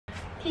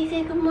Can you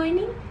say good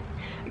morning?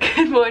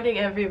 Good morning,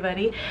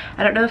 everybody.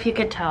 I don't know if you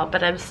could tell,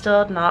 but I'm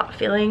still not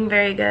feeling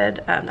very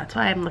good. That's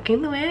why I'm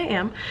looking the way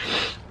I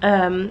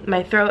am.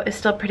 My throat is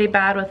still pretty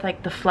bad with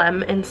like the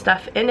phlegm and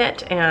stuff in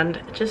it,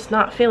 and just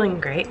not feeling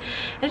great.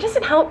 And it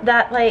doesn't help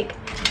that like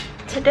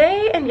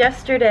today and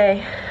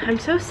yesterday, I'm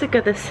so sick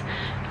of this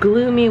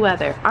gloomy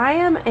weather. I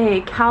am a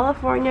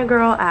California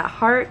girl at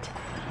heart,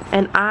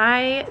 and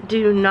I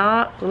do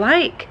not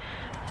like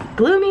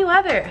gloomy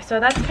weather, so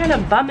that's kind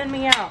of bumming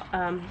me out.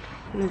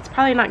 It's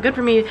probably not good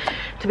for me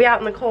to be out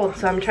in the cold,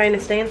 so I'm trying to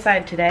stay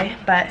inside today.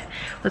 But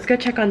let's go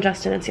check on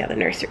Justin and see how the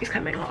nursery's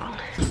coming along.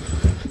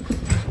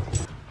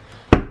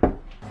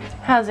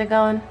 How's it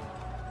going?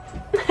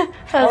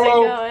 How's it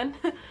going?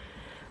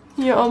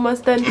 You're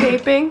almost done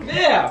taping?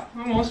 Yeah,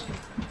 almost.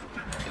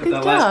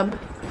 Good job.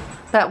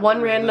 That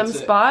one random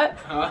spot?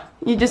 Huh?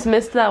 You just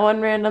missed that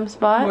one random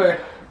spot?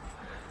 Where?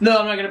 No,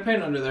 I'm not gonna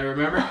paint under there,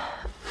 remember?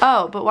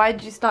 Oh, but why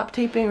did you stop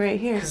taping right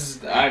here?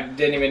 Because I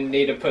didn't even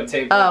need to put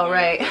tape on. Oh,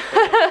 right.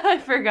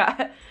 I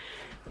forgot.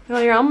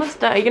 Well, you're almost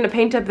done. Are you gonna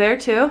paint up there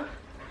too?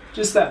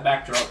 Just that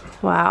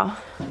backdrop. Wow.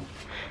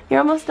 You're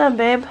almost done,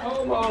 babe.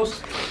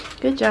 Almost.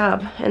 Good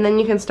job. And then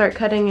you can start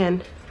cutting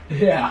in.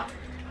 Yeah.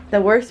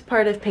 The worst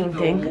part of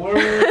painting. The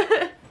worst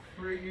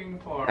freaking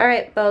part.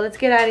 Alright, Bo, let's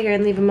get out of here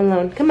and leave him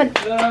alone. Come on.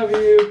 Love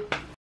you.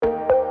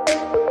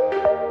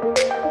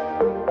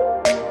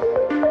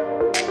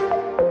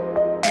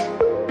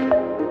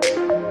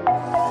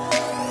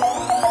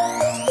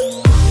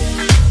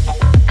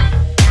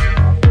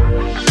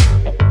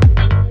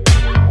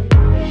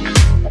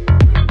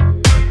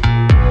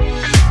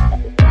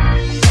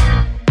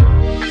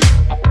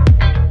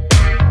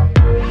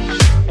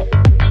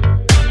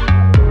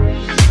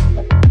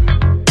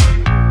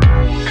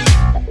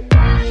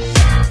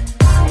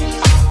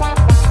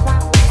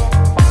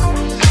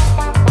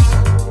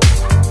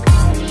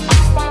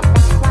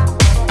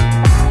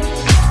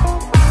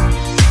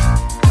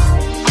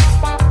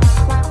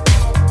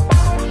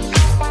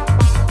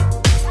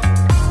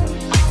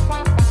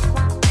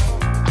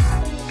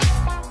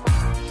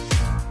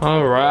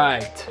 All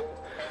right,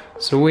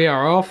 so we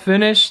are all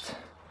finished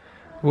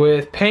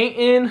with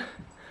painting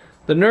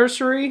the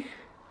nursery,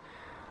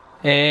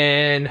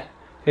 and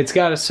it's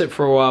got to sit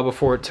for a while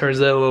before it turns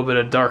that a little bit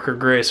of darker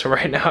gray. So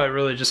right now it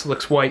really just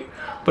looks white,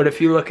 but if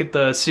you look at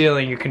the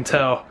ceiling you can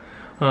tell.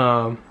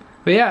 But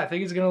yeah, I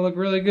think it's gonna look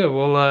really good.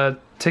 We'll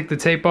take the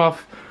tape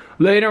off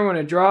later when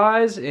it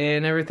dries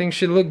and everything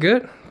should look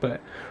good. But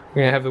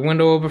we're gonna have the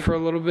window open for a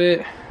little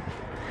bit,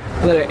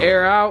 let it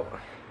air out,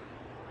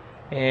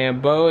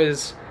 and Bo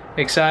is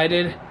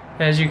excited,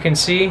 as you can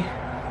see,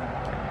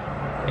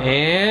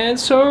 and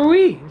so are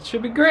we. It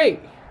should be great.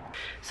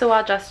 So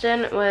while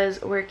Justin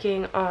was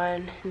working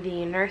on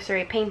the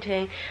nursery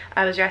painting,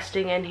 I was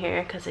resting in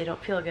here because I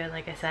don't feel good,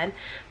 like I said.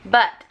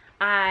 But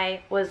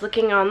I was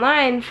looking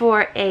online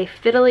for a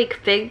fiddle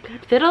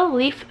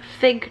leaf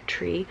fig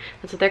tree,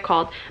 that's what they're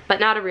called, but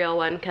not a real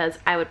one because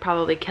I would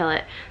probably kill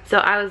it. So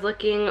I was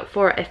looking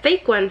for a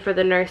fake one for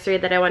the nursery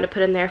that I wanted to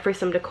put in there for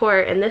some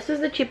decor, and this was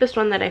the cheapest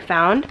one that I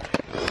found.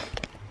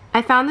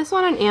 I found this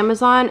one on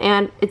Amazon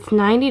and it's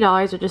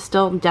 $90, which is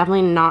still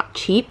definitely not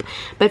cheap.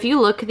 But if you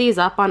look these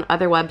up on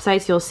other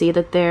websites, you'll see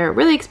that they're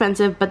really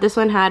expensive, but this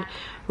one had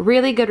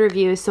really good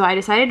reviews, so I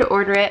decided to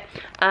order it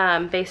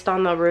based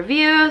on the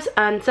reviews.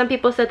 And some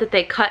people said that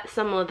they cut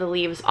some of the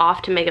leaves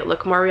off to make it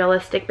look more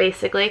realistic,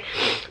 basically.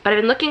 But I've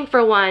been looking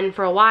for one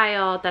for a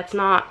while that's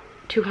not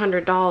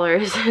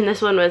 $200, and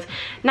this one was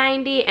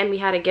 $90, and we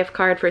had a gift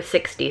card for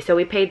 $60, so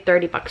we paid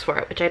 $30 for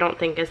it, which I don't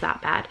think is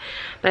that bad.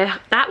 But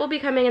that will be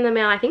coming in the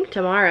mail, I think,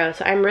 tomorrow,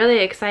 so I'm really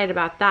excited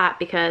about that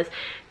because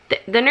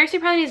the nursery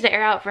probably needs to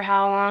air out for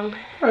how long?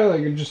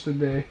 Probably like just a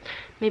day.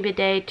 Maybe a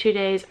day, 2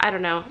 days, I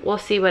don't know. We'll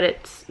see what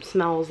it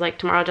smells like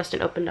tomorrow.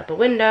 Justin opened up a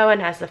window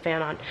and has the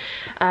fan on.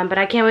 But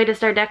I can't wait to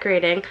start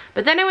decorating.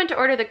 But then I went to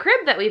order the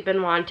crib that we've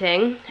been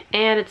wanting,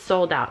 and it's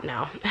sold out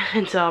now.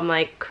 And so I'm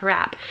like,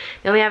 crap.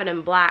 They only have it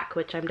in black,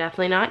 which I'm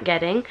definitely not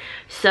getting.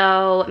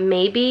 So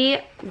maybe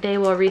they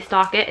will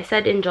restock it. It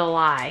said in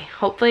July.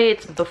 Hopefully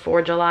it's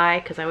before July,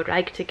 because I would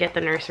like to get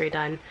the nursery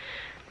done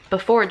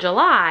before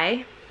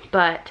July,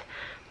 but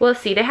we'll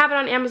see. They have it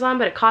on Amazon,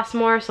 but it costs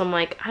more, so I'm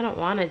like, I don't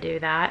want to do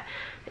that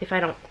if I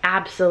don't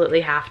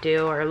absolutely have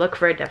to, or look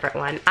for a different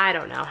one. I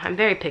don't know. I'm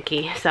very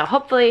picky, so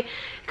hopefully it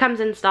comes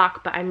in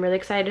stock, but I'm really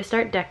excited to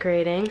start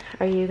decorating.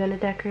 Are you gonna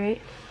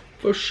decorate?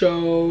 For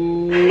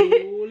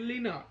surely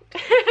not.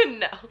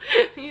 No,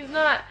 he's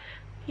not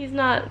keen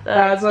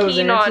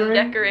on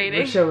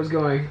decorating. Rachelle was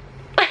going.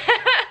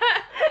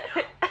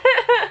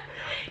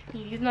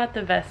 He's not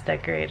the best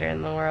decorator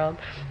in the world,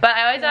 but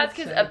I always ask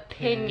his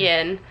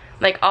opinion.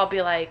 Like, I'll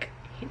be like,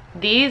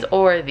 these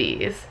or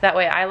these. That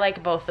way I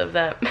like both of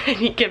them and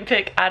he can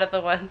pick out of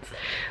the ones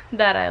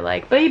that I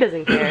like. But he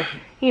doesn't care.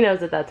 He knows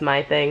that that's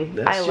my thing.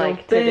 I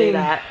like to do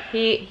that.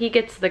 He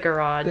gets the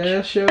garage.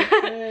 That's your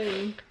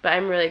thing. But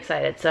I'm really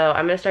excited. So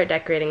I'm going to start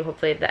decorating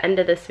hopefully at the end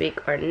of this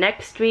week or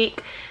next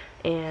week.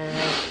 And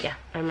yeah,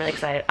 I'm really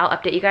excited. I'll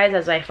update you guys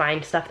as I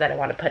find stuff that I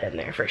want to put in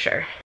there for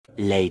sure.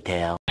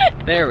 later.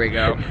 There we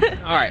go.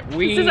 All right,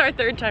 This is our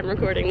third time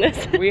recording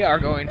this. We are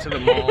going to the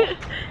mall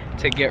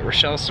to get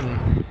Rachelle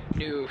some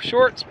new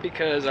shorts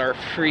because our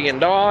freaking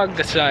dog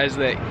decides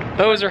that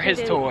those are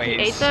his toys. He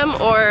ate them,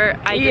 or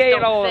I He just ate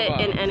don't all of fit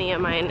them. in any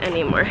of mine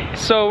anymore.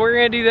 So we're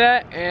gonna do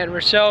that, and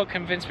Rachelle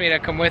convinced me to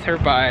come with her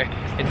by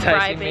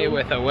enticing me Bribing.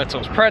 with a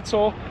Wetzel's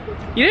pretzel.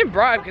 You didn't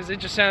bribe because it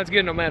just sounds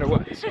good no matter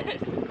what. So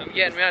I'm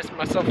getting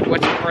myself a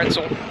Wetzel's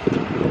pretzel.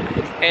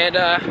 And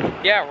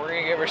yeah, we're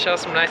gonna get Rachelle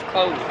some nice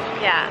clothes.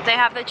 Yeah, they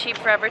have the cheap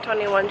Forever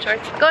 21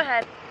 shorts. Go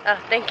ahead. Oh,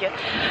 thank you.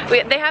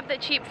 They have the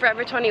cheap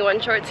Forever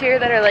 21 shorts here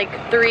that are like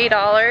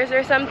 $3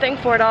 or something,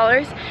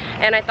 $4.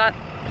 And I thought,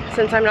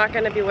 since I'm not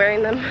gonna be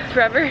wearing them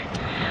forever,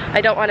 I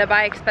don't wanna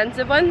buy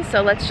expensive ones,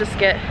 so let's just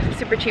get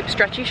super cheap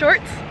stretchy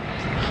shorts.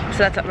 So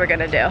that's what we're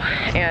gonna do,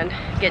 and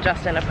get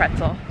Justin a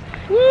pretzel.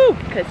 Woo!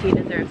 Because he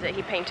deserves it.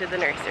 He painted the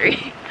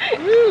nursery.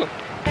 Woo!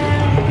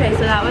 Okay,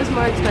 so that was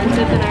more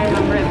expensive than I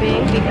remember it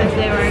being because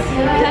they were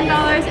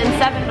 $10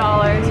 and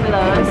 $7 for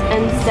those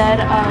instead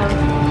of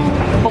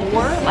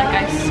 4, like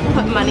I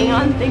put money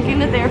on thinking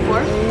that they were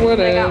 4. What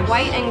I is? got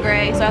white and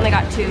gray, so I only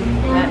got 2,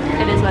 but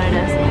it is what it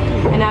is.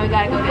 And now we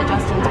gotta go get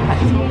Justin's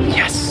pretzel.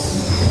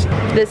 Yes!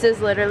 This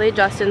is literally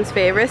Justin's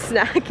favorite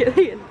snack in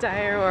the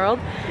entire world,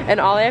 and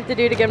all I have to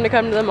do to get him to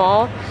come to the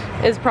mall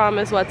is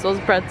promise Wetzel's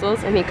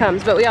pretzels, and he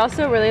comes. But we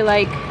also really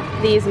like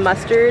these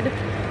mustard,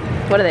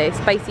 what are they,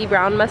 spicy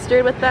brown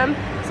mustard with them.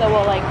 So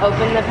we'll like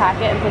open the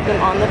packet and put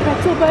them on the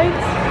pretzel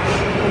bites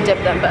and dip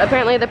them. But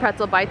apparently the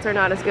pretzel bites are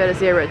not as good as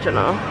the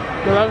original.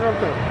 Well, that's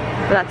okay.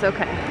 But that's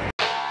okay.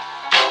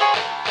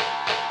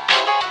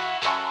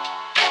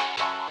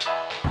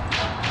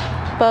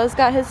 Bo's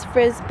got his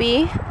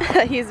Frisbee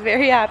that he's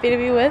very happy to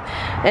be with.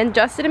 And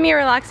Justin and me are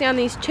relaxing on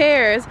these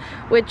chairs,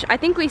 which I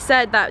think we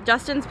said that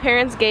Justin's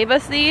parents gave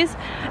us these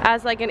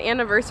as like an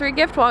anniversary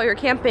gift while we were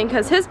camping,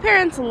 because his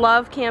parents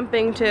love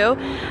camping too.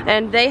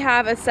 And they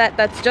have a set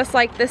that's just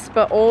like this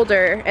but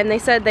older. And they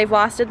said they've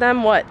lasted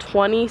them, what,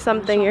 20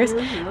 something years?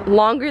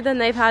 Longer than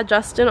they've had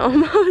Justin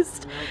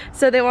almost.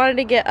 So they wanted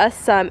to get us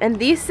some. And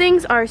these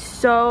things are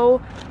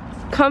so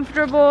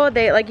comfortable.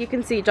 They, like you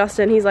can see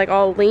Justin, he's like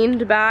all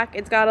leaned back.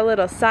 It's got a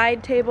little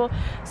side table.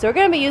 So we're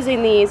gonna be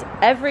using these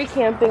every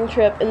camping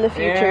trip in the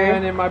future.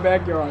 And in my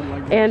backyard.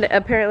 Like this. And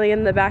apparently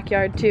in the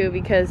backyard too,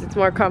 because it's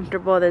more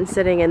comfortable than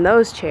sitting in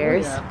those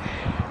chairs. Oh,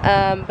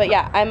 yeah. But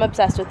yeah, I'm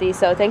obsessed with these.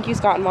 So thank you,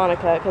 Scott and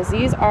Monica, because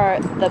these are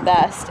the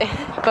best.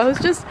 Bo's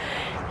just,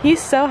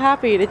 he's so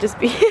happy to just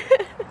be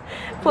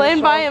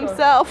playing by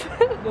himself.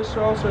 This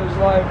salsa is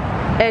life.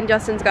 And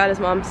Justin's got his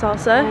mom's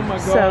salsa. Oh my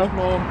gosh, so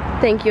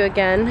Mom. thank you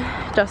again,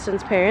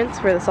 Justin's parents,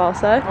 for the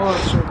salsa. Oh,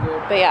 it's so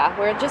good. But yeah,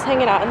 we're just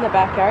hanging out in the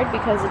backyard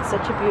because it's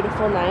such a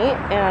beautiful night.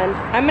 And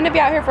I'm gonna be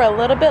out here for a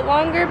little bit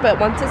longer, but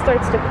once it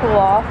starts to cool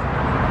off,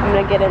 I'm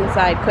gonna get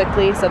inside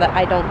quickly so that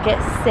I don't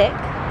get sick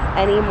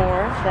any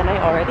more than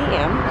I already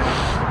am.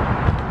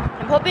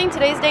 I'm hoping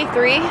today's day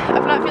 3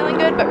 of not feeling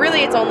good, but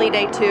really it's only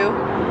day 2.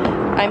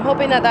 I'm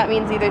hoping that that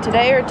means either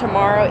today or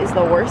tomorrow is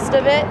the worst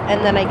of it,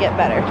 and then I get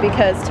better,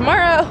 because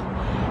tomorrow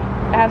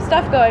I have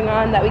stuff going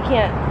on that we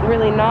can't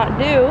really not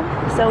do,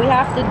 so we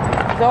have to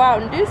go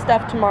out and do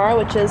stuff tomorrow,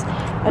 which is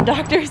a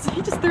doctor's,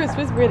 he just threw his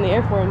Whisper in the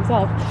air for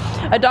himself,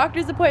 a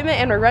doctor's appointment,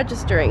 and we're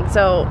registering.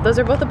 So those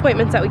are both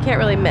appointments that we can't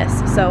really miss.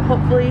 So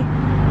hopefully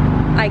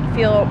I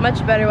feel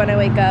much better when I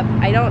wake up.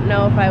 I don't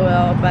know if I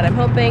will, but I'm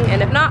hoping,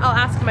 and if not, I'll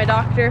ask my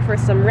doctor for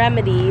some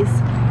remedies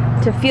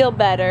to feel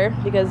better,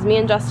 because me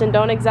and Justin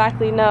don't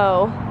exactly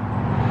know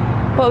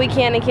what we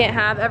can and can't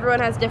have. Everyone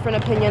has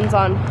different opinions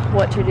on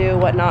what to do,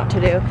 what not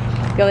to do.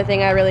 The only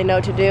thing I really know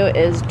to do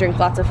is drink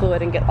lots of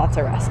fluid and get lots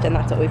of rest, and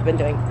that's what we've been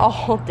doing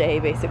all day,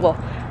 basically. Well,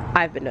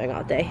 I've been doing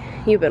all day.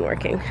 You've been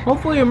working.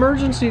 Hopefully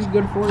emergency is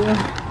good for you.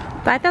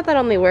 But I thought that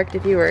only worked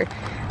if you were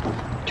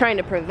trying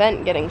to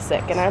prevent getting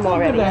sick, and I'm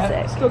already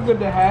sick. Still good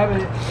to have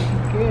it if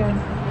you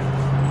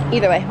can.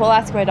 Either way, we'll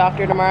ask my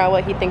doctor tomorrow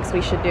what he thinks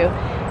we should do.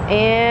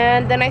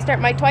 And then I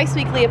start my twice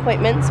weekly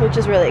appointments, which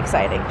is really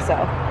exciting. So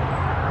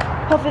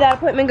hopefully that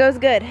appointment goes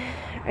good.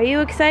 Are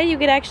you excited you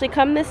get to actually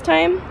come this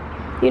time?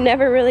 You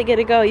never really get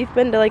to go. You've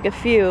been to like a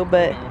few,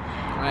 but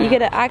you get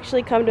to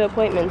actually come to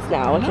appointments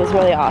now, which is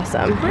really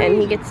awesome.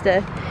 And he gets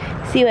to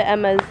see what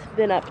Emma's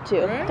been up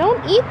to. Right.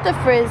 Don't eat the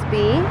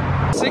Frisbee.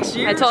 6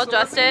 years. I told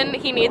Justin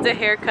he needs a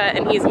haircut,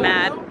 and he's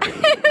mad.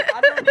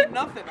 I don't need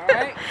nothing,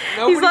 alright?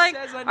 He's like,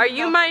 are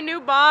you my new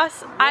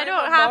boss? I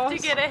don't have to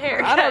boss. get a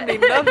haircut. I don't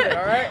need nothing,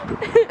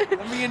 alright?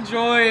 Let me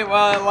enjoy it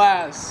while it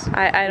lasts.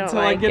 I don't until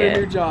like I get it.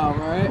 a new job,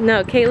 alright?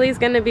 No, Kaylee's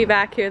gonna be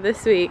back here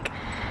this week,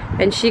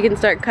 and she can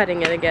start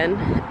cutting it again.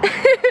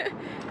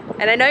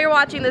 And I know you're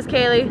watching this,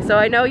 Kaylee, so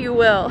I know you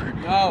will.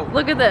 No.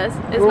 Look at this.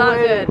 It's We're not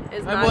waiting. good.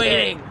 It's I'm not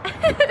waiting.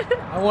 good.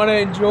 I want to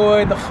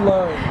enjoy the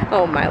flow.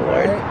 Oh my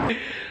lord. Right?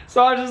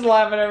 So I was just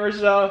laughing at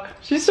Rachelle.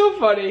 She's so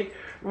funny.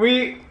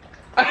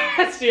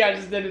 See, I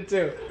just did it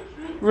too.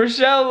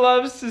 Rachelle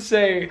loves to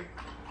say,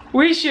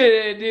 we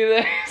shouldn't do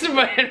this,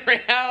 but in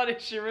reality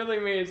she really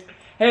means,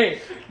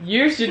 hey,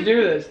 you should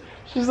do this.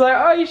 She's like,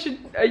 oh, you should,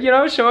 you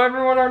know, show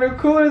everyone our new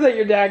cooler that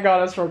your dad got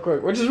us real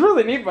quick, which is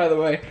really neat, by the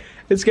way.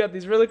 It's got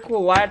these really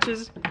cool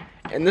latches,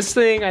 and this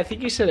thing, I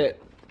think you said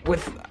it,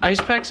 with ice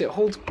packs, it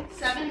holds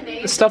 7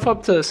 days. stuff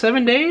up to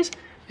 7 days.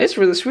 It's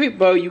really sweet,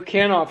 Bo. You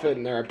cannot fit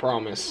in there, I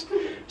promise.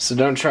 So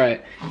don't try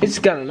it. It's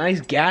got a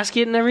nice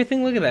gasket and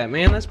everything. Look at that,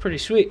 man. That's pretty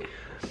sweet.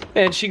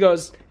 And she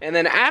goes, and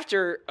then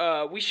after,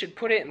 we should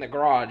put it in the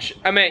garage.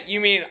 I meant, you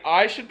mean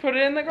I should put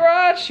it in the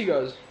garage? She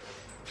goes.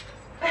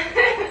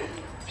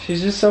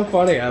 She's just so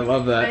funny. I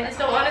love that. I just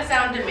don't want to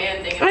sound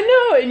demanding. I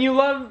know, and you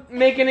love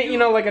making it, you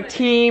know, like a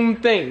team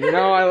thing. You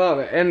know, I love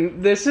it.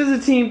 And this is a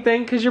team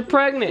thing because you're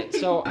pregnant,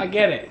 so I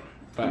get it.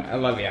 But I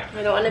love you.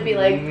 I don't want to be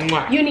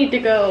like, you need to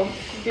go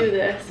do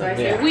this. So I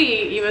say we,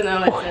 even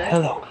though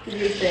it's a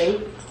you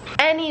thing.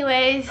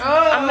 Anyways,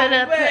 I'm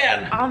gonna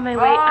put on my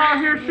way. Oh,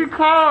 here she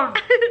comes.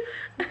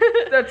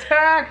 The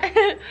attack.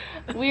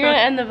 We're gonna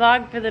end the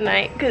vlog for the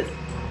night because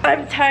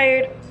I'm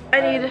tired. I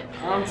need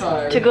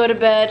to go to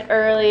bed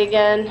early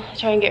again,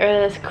 try and get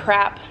rid of this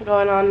crap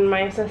going on in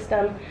my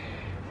system.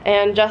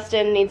 And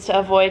Justin needs to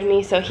avoid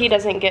me so he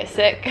doesn't get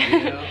sick.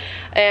 Yeah.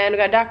 And we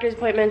got doctor's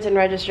appointments and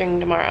registering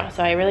tomorrow,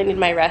 so I really need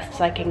my rest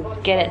so I can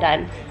get it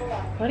done.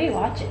 What are you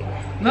watching?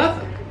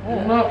 Nothing.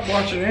 I'm not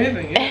watching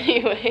anything yet.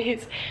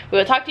 Anyways, we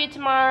will talk to you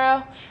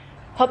tomorrow.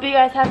 Hope you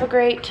guys have a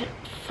great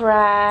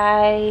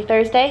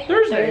Thursday.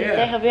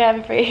 Yeah. Hope you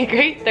have a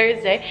great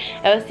Thursday.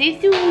 I will see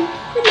you soon.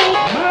 Good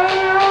night.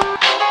 Bye.